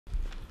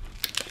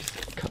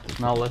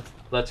Now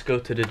let's go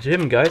to the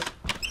gym, guys.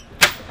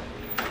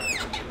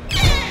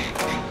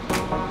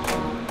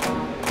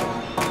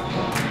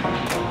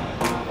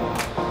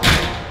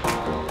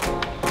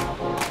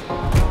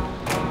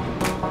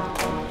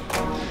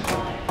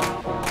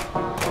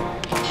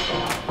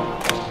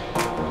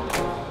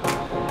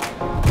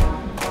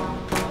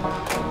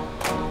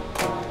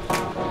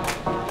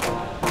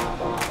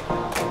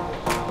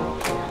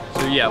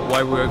 Yeah,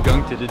 why we're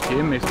going to the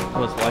gym is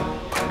because, like,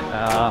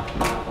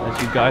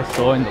 as you guys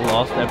saw in the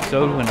last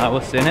episode when I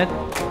was in it,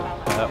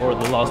 or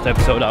the last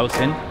episode I was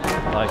in,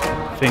 like,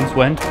 things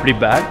went pretty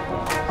bad.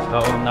 So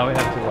now we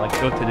have to, like,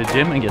 go to the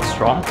gym and get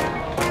strong,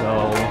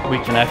 so we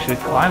can actually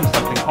climb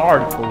something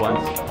hard for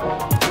once.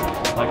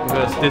 Like,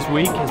 because this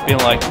week has been,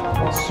 like,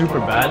 super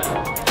bad.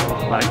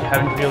 Like,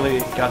 haven't really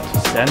got to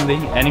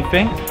sending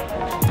anything.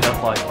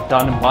 Just, like,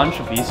 done a bunch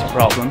of easy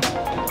problems.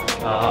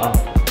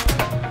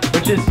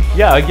 Which is,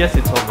 yeah, I guess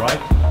it's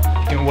alright.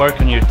 You can work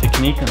on your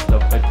technique and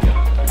stuff, but you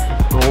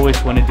always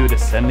want to do the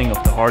sending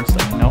of the hard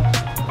stuff, you know?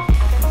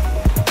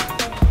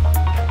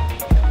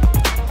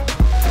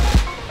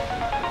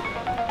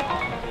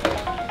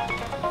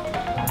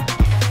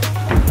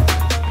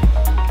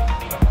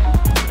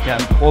 Yeah,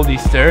 and all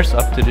these stairs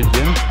up to the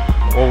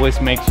gym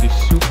always makes you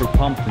super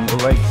pumped in the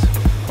legs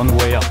on the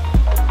way up.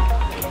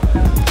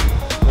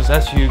 Because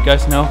as you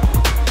guys know,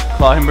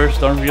 climbers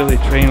don't really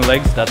train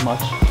legs that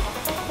much.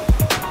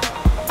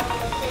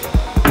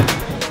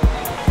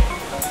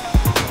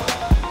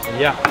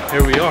 Yeah,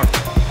 here we are.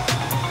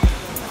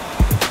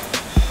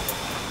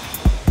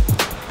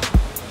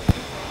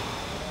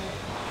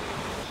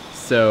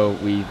 So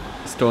we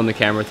stolen the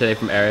camera today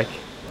from Eric.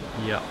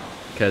 Yeah.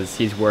 Because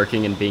he's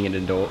working and being an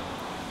adult.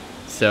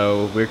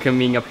 So we're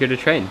coming up here to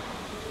train.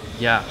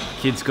 Yeah,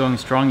 kid's going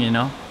strong, you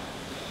know.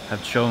 Have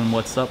to show him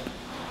what's up.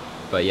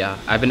 But yeah,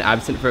 I've been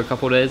absent for a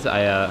couple of days.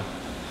 I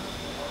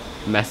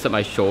messed up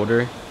my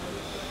shoulder.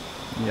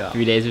 Yeah.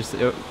 3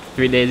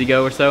 days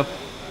ago or so.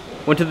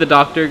 Went to the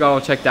doctor, got all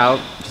checked out.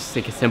 Just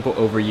like a simple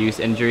overuse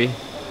injury.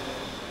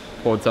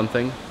 Pulled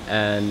something,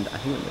 and I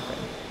think we're in the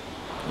frame.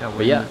 Yeah,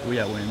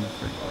 we're in the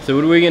frame. So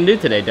what are we gonna do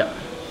today, Doug?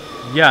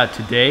 Yeah,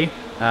 today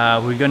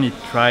we're gonna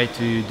try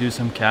to do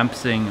some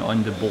camping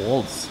on the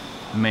balls,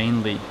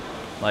 mainly.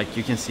 Like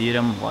you can see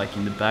them like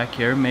in the back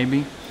here,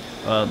 maybe.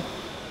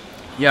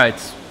 Yeah,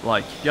 it's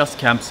like just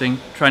camping,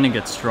 trying to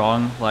get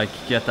strong, like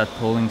get that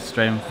pulling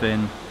strength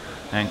in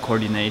and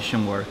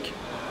coordination work.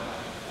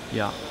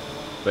 Yeah.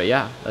 But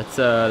yeah,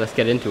 let's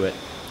get into it.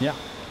 Yeah.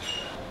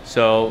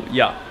 So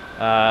yeah,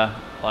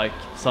 like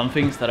some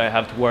things that I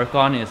have to work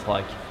on is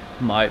like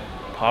my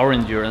power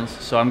endurance.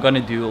 So I'm gonna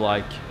do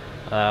like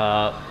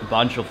a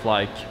bunch of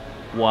like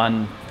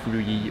 1,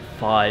 3,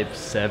 5,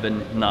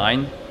 7,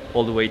 9,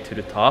 all the way to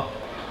the top.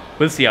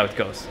 We'll see how it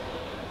goes.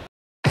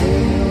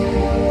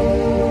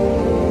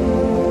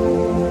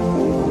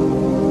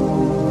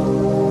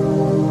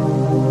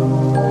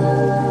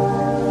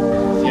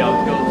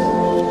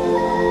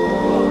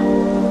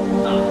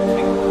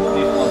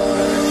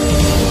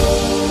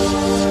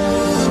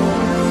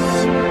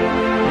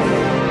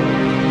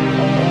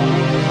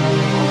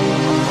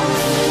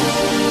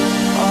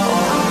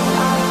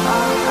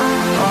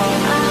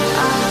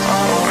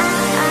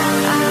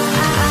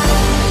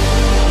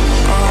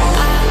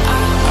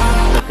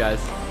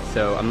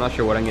 So I'm not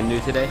sure what I'm gonna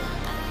do today.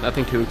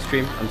 Nothing too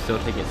extreme. I'm still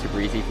taking it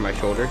super easy for my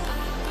shoulder.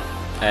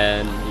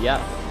 And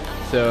yeah,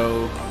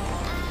 so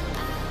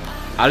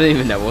I don't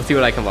even know. We'll see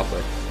what I come up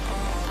with.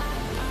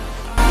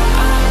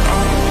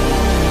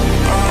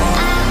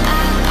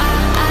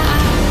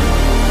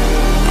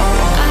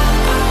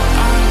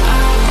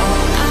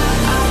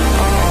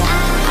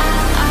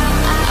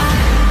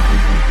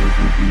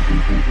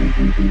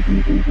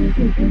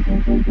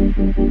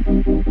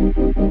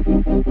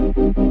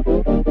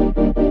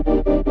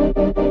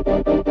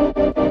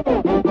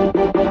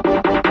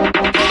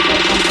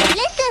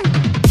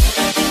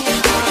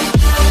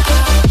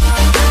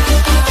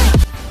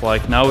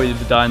 Like now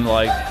we've done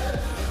like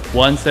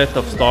one set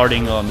of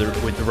starting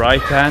with the right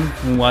hand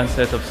and one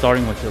set of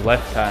starting with the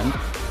left hand.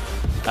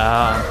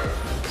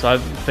 So I'm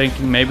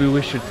thinking maybe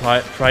we should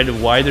try the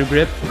wider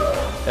grip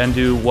and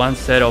do one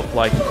set of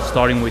like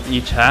starting with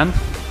each hand.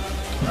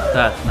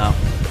 That now.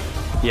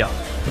 Yeah.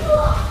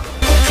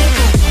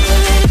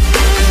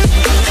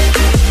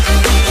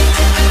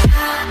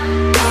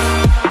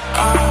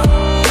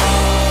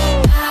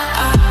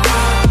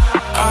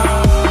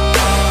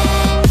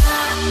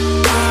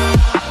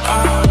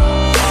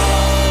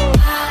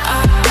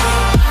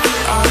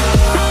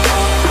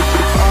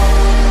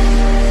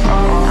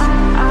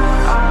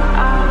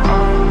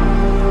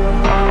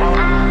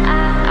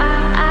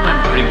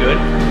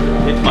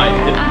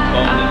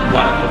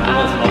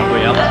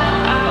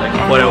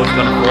 What I was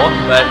gonna fall,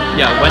 but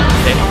yeah, it went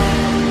okay.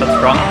 That's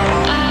strong.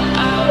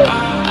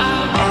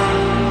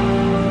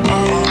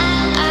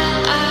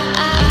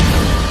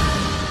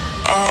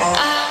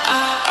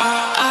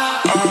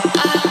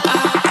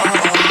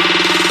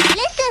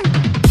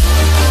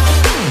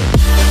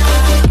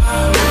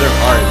 They're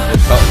hard.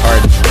 It felt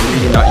hard. I'm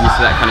really not used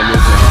to that kind of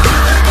movement.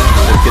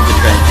 So it's good to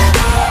train.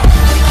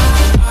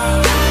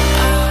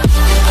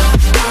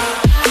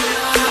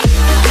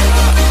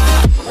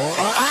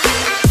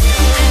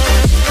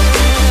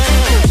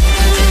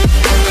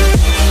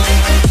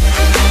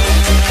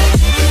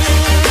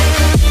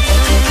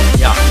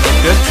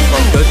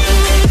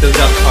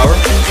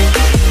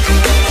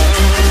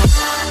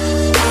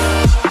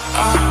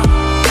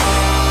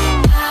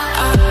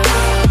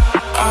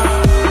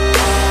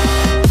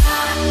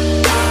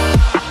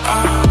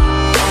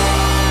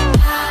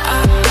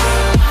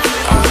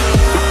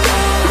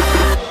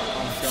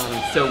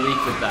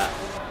 with that.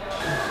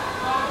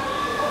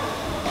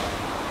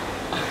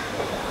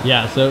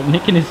 Yeah, so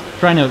Nikken is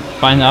trying to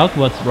find out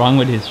what's wrong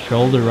with his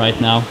shoulder right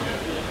now.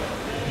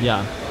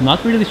 Yeah,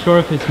 not really sure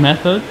of his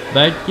method,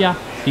 but yeah,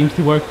 seems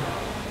to work.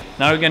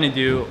 Now we're gonna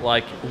do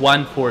like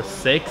 1, 4,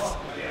 6.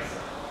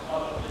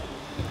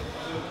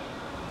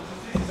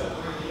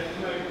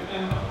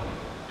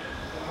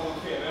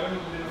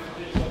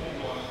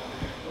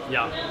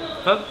 Yeah,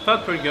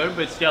 felt pretty good,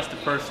 but it's just the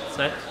first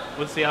set.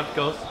 We'll see how it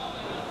goes.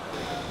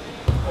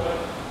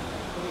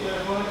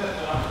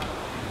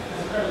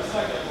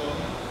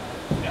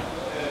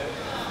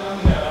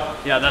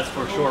 Yeah, that's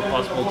for sure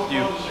possible to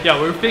do.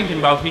 Yeah, we were thinking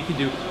about we could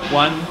do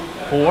 1,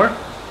 4,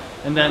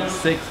 and then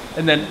 6,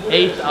 and then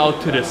 8 out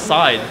to the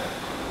side.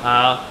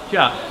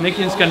 Yeah,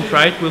 Nikken's gonna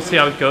try it. We'll see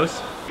how it goes.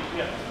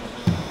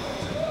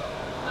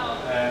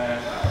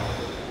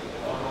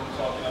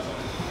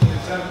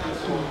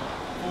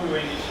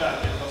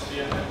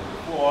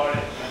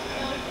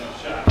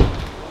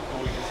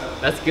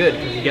 That's good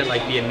because you get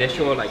like the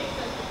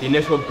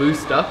initial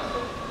boost up,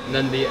 and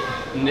then the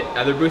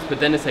other boost, but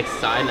then it's like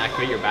side and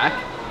activate your back.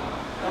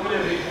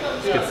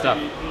 It's good stuff.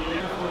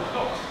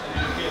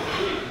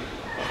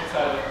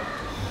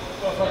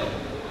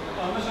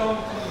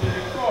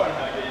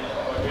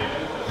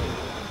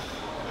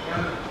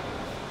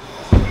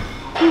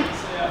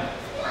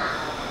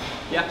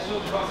 Yeah,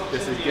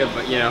 this is good,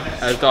 but you know,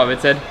 as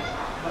David said,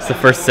 it's the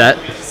first set,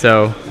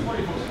 so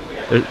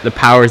the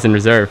power's in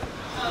reserve.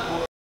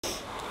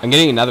 I'm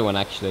getting another one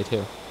actually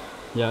too.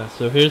 Yeah,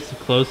 so here's the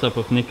close-up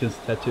of Nikken's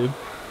tattoo.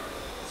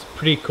 It's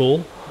pretty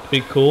cool,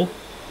 pretty cool.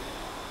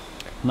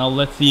 Now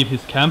let's see if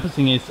his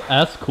campusing is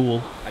as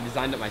cool. I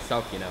designed it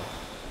myself, you know.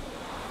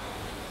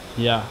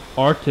 Yeah,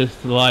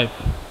 artist life.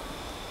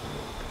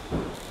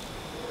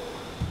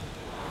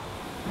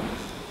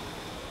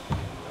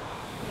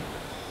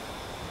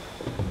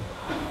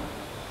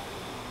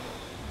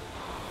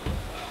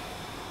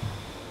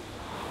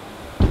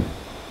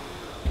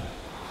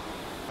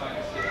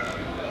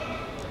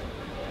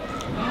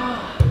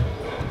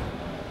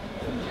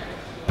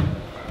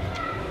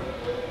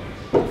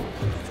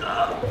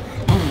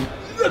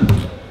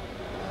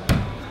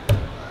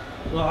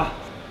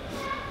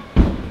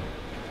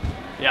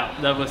 Yeah,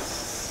 that was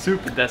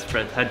super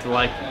desperate. Had to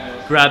like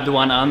grab the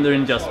one under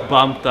and just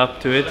bumped up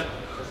to it.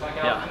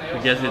 Yeah, I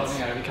guess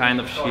it's kind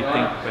of cheating,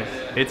 but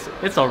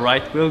it's all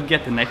right. We'll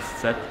get the next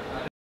set.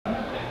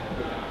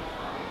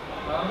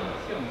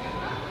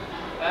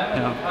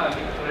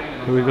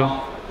 Yeah, here we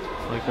go.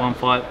 It's like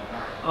 1-5.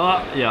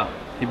 Yeah,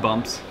 he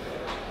bumps,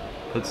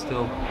 but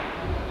still.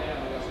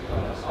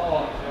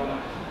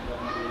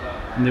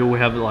 And then we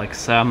have like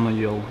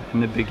Samuel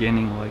in the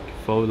beginning, like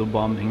photo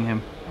bombing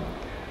him.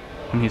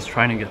 And he's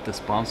trying to get the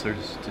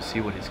sponsors to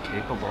see what he's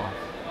capable of.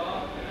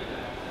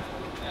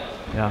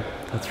 Yeah,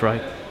 that's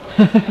right.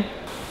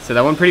 So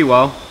that went pretty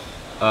well.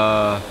 It's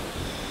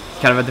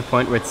kind of at the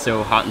point where it's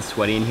so hot and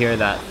sweaty in here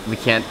that we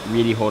can't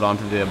really hold on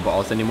to the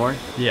balls anymore.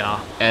 Yeah.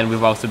 And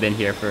we've also been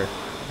here for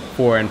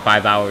 4 and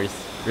 5 hours,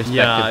 respectively.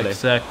 Yeah,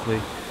 exactly.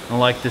 And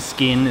like the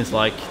skin is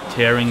like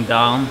tearing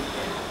down.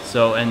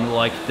 So, and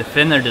like the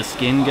thinner the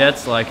skin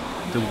gets, like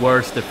the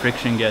worse the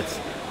friction gets.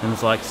 And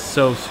it's like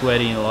so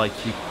sweaty and like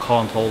you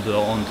can't hold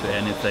on to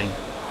anything.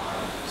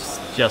 It's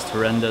just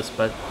horrendous,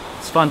 but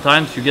it's fun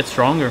times, you get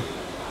stronger.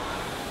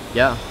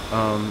 Yeah,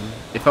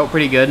 it felt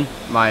pretty good.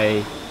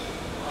 My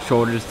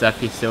shoulder's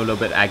definitely still a little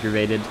bit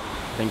aggravated.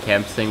 I think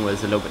campusing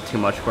was a little bit too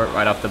much for it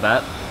right off the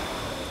bat.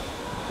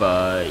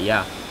 But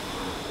yeah.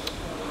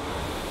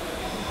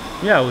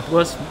 Yeah, it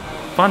was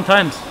fun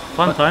times.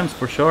 Fun times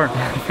for sure.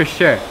 For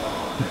sure.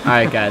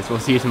 Alright guys, we'll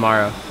see you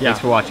tomorrow. Yeah. Thanks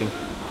for watching.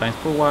 Thanks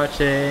for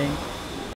watching.